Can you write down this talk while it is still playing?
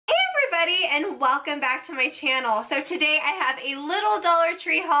everybody, and welcome back to my channel. So today I have a little Dollar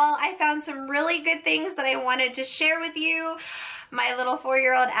Tree haul. I found some really good things that I wanted to share with you. My little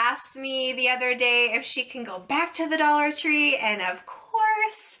 4-year-old asked me the other day if she can go back to the Dollar Tree, and of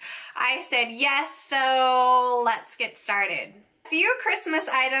course I said yes, so let's get started. A few Christmas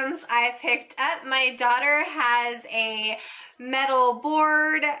items I picked up. My daughter has a metal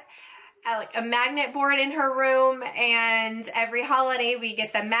board, like a magnet board in her room, and every holiday we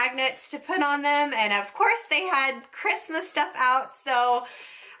get the magnets to put on them, and of course they had Christmas stuff out, so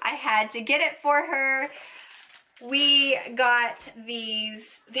I had to get it for her. We got these.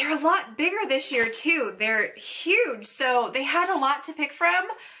 They're a lot bigger this year too. They're huge, so they had a lot to pick from,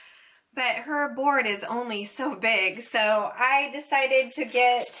 but her board is only so big, so I decided to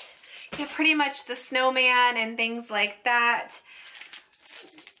get pretty much the snowman and things like that.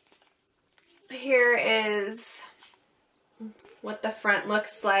 Here is what the front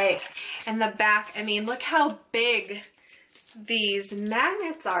looks like, and the back. I mean, look how big these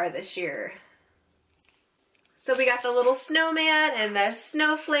magnets are this year. So we got the little snowman and the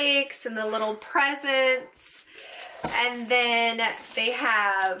snowflakes and the little presents, and then they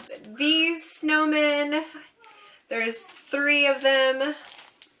have these snowmen. There's 3 of them.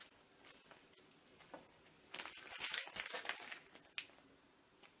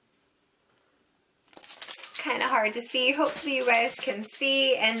 Kind of hard to see. Hopefully you guys can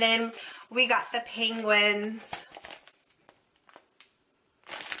see. And then we got the penguins.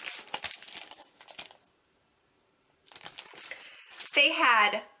 They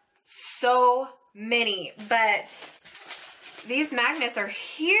had so many, but these magnets are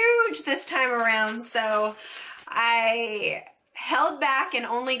huge this time around, so I held back and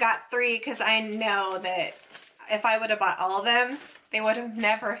only got 3 because I know that if I would have bought all of them, they would have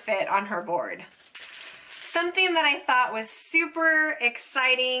never fit on her board. Something that I thought was super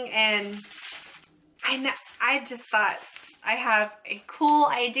exciting, and I just thought I have a cool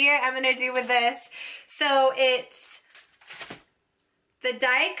idea I'm going to do with this. So it's the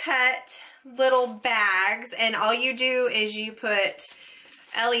die cut little bags, and all you do is you put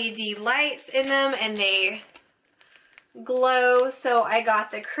LED lights in them and they glow. So I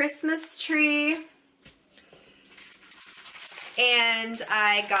got the Christmas tree, and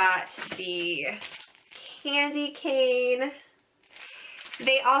I got the candy cane.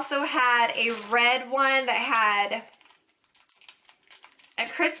 They also had a red one that had a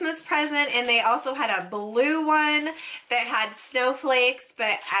Christmas present, and they also had a blue one that had snowflakes.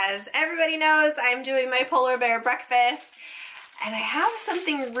 But as everybody knows, I'm doing my polar bear breakfast, and I have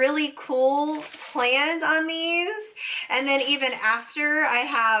something really cool planned on these, and then even after, I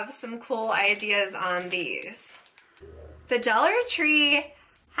have some cool ideas on these. The Dollar Tree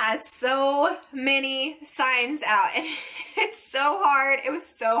has so many signs out, and it's so hard. It was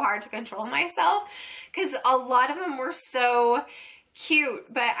so hard to control myself because a lot of them were so cute,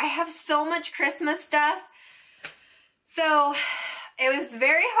 but I have so much Christmas stuff, so it was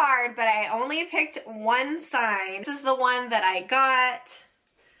very hard, but I only picked one sign. This is the one that I got.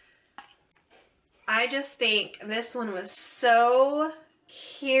 I just think this one was so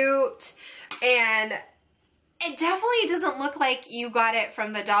cute, and it definitely doesn't look like you got it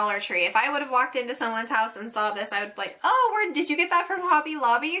from the Dollar Tree. If I would have walked into someone's house and saw this, I would be like, oh, where did you get that from, Hobby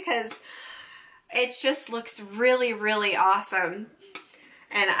Lobby? Because it just looks really, really awesome.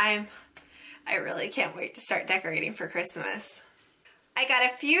 And I really can't wait to start decorating for Christmas. I got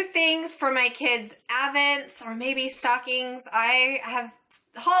a few things for my kids' Advents or maybe stockings. I have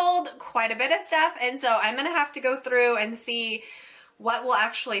hauled quite a bit of stuff, and so I'm going to have to go through and see what will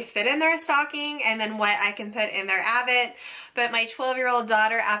actually fit in their stocking and then what I can put in their Advent. But my 12-year-old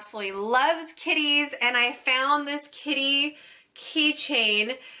daughter absolutely loves kitties, and I found this kitty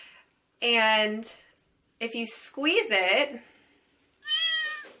keychain, and if you squeeze it,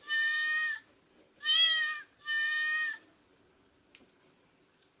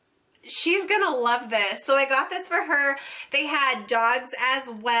 she's gonna love this. So I got this for her. They had dogs as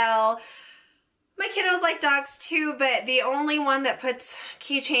well. My kiddos like dogs too, but the only one that puts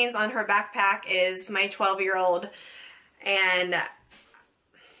keychains on her backpack is my 12-year-old, and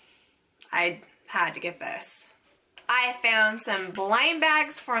I had to get this. I found some blind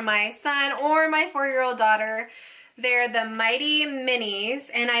bags for my son or my 4-year-old daughter. They're the Mighty Minis,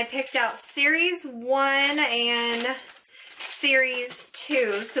 and I picked out Series 1 and Series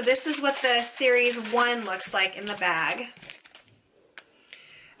 2. So this is what the Series 1 looks like in the bag.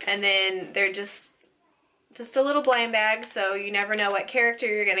 And then they're just a little blind bag, so you never know what character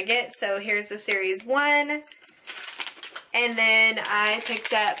you're gonna get. So here's the Series 1. And then I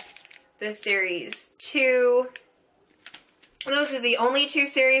picked up the Series 2. Those are the only two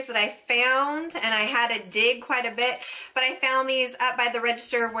series that I found, and I had to dig quite a bit, but I found these up by the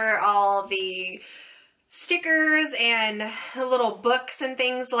register where all the stickers and little books and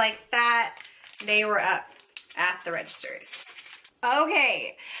things like that, they were up at the registers.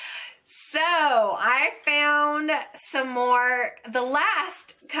 Okay, so I found some more, the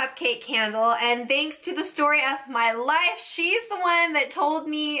last cupcake candle, and thanks to the story of my life, she's the one that told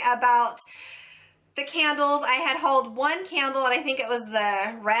me about the candles. I had hauled one candle, and I think it was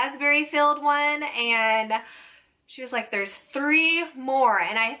the raspberry filled one, and she was like, there's 3 more,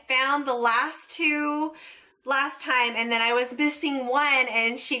 and I found the last 2 last time, and then I was missing one,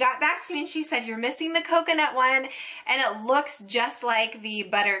 and she got back to me and she said, you're missing the coconut one, and it looks just like the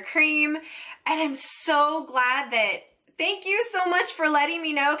buttercream, and I'm so glad that, thank you so much for letting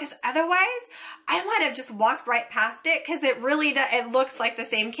me know, because otherwise I might have just walked right past it, because it really does, it looks like the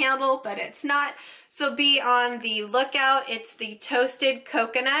same candle, but it's not. So be on the lookout. It's the toasted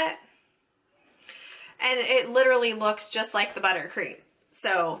coconut, and it literally looks just like the buttercream.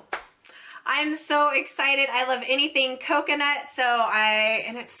 So I'm so excited. I love anything coconut,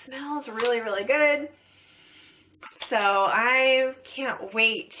 and it smells really, really good. So I can't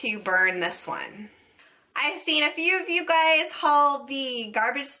wait to burn this one. I've seen a few of you guys haul the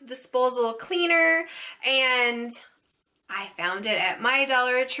garbage disposal cleaner, and I found it at my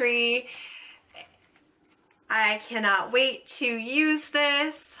Dollar Tree. I cannot wait to use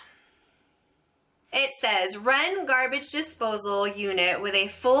this. It says, run garbage disposal unit with a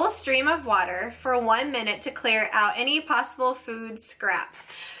full stream of water for 1 minute to clear out any possible food scraps.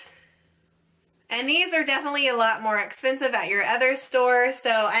 And these are definitely a lot more expensive at your other store, so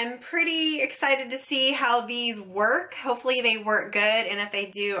I'm pretty excited to see how these work. Hopefully they work good, and if they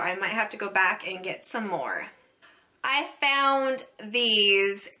do, I might have to go back and get some more. I found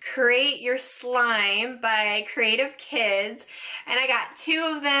these Create Your Slime by Creative Kids, and I got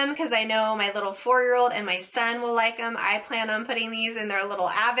 2 of them because I know my little 4-year-old and my son will like them. I plan on putting these in their little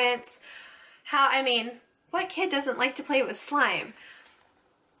avents. What kid doesn't like to play with slime?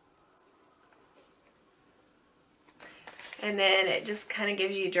 And then it just kind of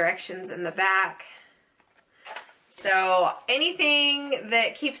gives you directions in the back. So anything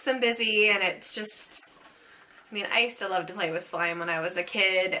that keeps them busy, and it's just, I used to love to play with slime when I was a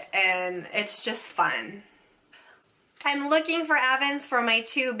kid, and it's just fun. I'm looking for avents for my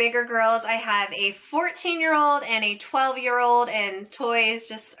 2 bigger girls. I have a 14-year-old and a 12-year-old, and toys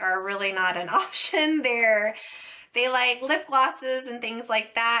just are really not an option. They like lip glosses and things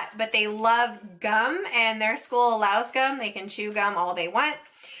like that, but they love gum, and their school allows gum. They can chew gum all they want.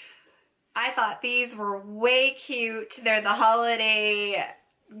 I thought these were way cute. They're the holiday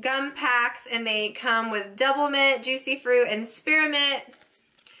gum packs, and they come with double mint, juicy fruit, and spearmint.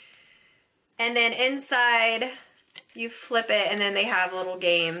 And then inside you flip it, and then they have little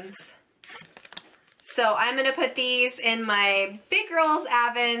games. So I'm going to put these in my big girls'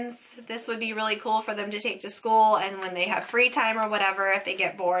 avens. This would be really cool for them to take to school, and when they have free time or whatever, if they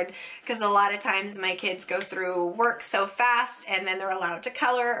get bored, because a lot of times my kids go through work so fast and then they're allowed to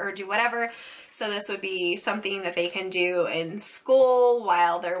color or do whatever. So this would be something that they can do in school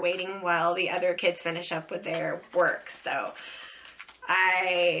while they're waiting while the other kids finish up with their work. So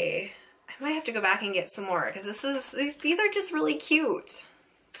I might have to go back and get some more, because these are just really cute.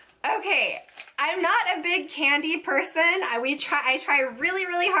 Okay, I'm not a big candy person. I try really,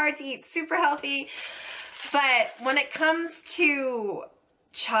 really hard to eat super healthy, but when it comes to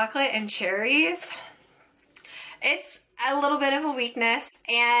chocolate and cherries, it's a little bit of a weakness,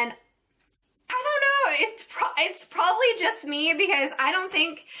 and I don't know, it's probably just me, because I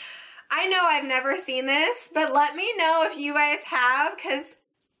know I've never seen this, but let me know if you guys have, because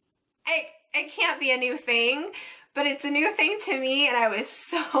it can't be a new thing. But it's a new thing to me, and I was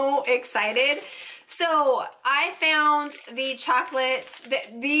so excited. So I found the chocolates.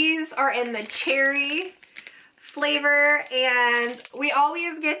 These are in the cherry flavor, and we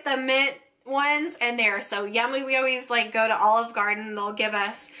always get the mint ones, and they're so yummy. We always like go to Olive Garden. They'll give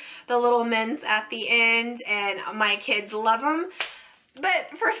us the little mints at the end, and my kids love them. But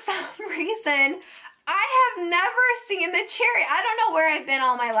for some reason, I have never seen the cherry. I don't know where I've been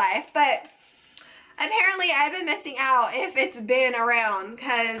all my life, but apparently I've been missing out if it's been around,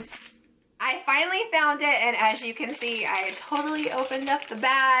 because I finally found it, and as you can see, I totally opened up the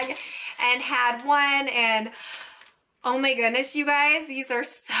bag and had one, and oh my goodness, you guys, these are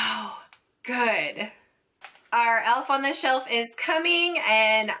so good. Our Elf on the Shelf is coming,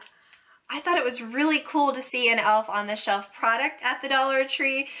 and I thought it was really cool to see an Elf on the Shelf product at the Dollar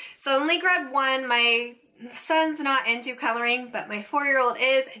Tree, so I only grabbed one. My son's not into coloring, but my 4-year-old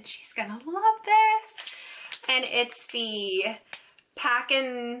is, and she's gonna love this. And it's the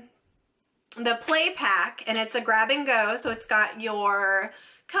the play pack, and it's a grab and go. So it's got your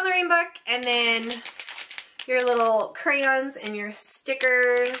coloring book and then your little crayons and your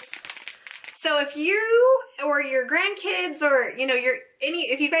stickers. So if you or your grandkids or, you know,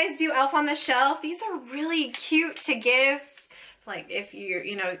 if you guys do Elf on the Shelf, these are really cute to give. Like if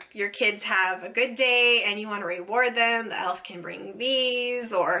you know, your kids have a good day and you want to reward them, the elf can bring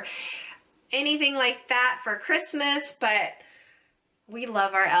these or anything like that for Christmas. But we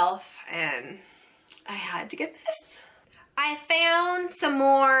love our elf and I had to get this. I found some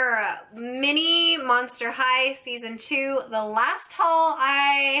more mini Monster High Season 2. The last haul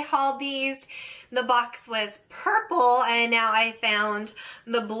I hauled these, the box was purple, and now I found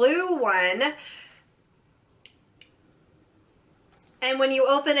the blue one. And when you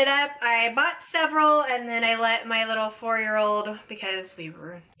open it up, I bought several, and then I let my little 4-year-old, because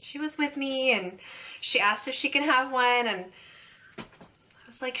she was with me, and she asked if she can have one, and I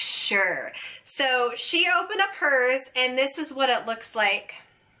was like, sure. So she opened up hers, and this is what it looks like.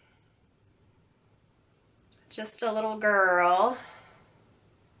 Just a little girl.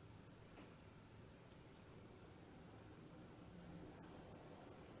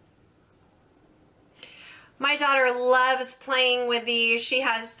 My daughter loves playing with these. She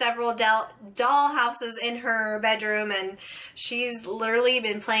has several doll houses in her bedroom, and she's literally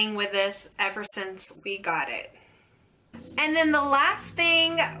been playing with this ever since we got it. And then the last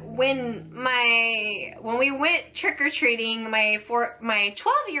thing, when we went trick-or-treating, my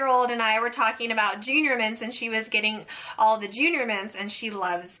 12-year-old and I were talking about Junior Mints, and she was getting all the Junior Mints, and she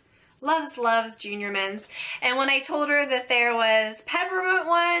loves Junior Mints. And when I told her that there was peppermint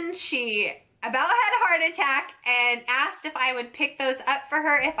one, she about had a heart attack and asked if I would pick those up for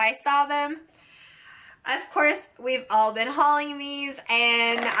her if I saw them. Of course, we've all been hauling these,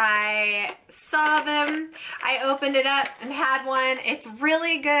 and I saw them. I opened it up and had one. It's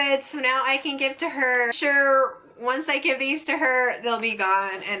really good, so now I can give to her. Sure, once I give these to her, they'll be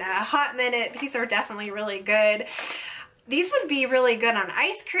gone in a hot minute. These are definitely really good. These would be really good on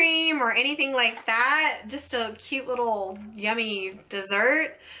ice cream or anything like that. Just a cute little yummy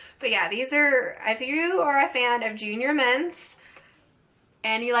dessert. But yeah, these are, if you are a fan of Junior Mints,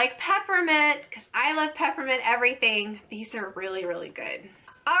 and you like peppermint, because I love peppermint everything, these are really, really good.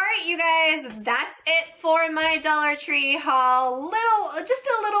 Alright, you guys, that's it for my Dollar Tree haul. Just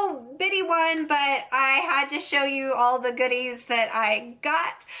a little bitty one, but I had to show you all the goodies that I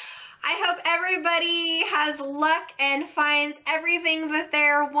got. I hope everybody has luck and finds everything that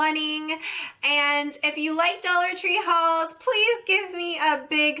they're wanting. And if you like Dollar Tree hauls, please give me a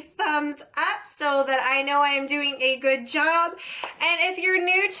big thumbs up so that I know I am doing a good job. And if you're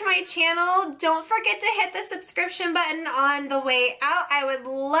new to my channel, don't forget to hit the subscription button on the way out. I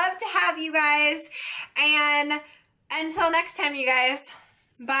would love to have you guys. And until next time, you guys,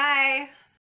 bye.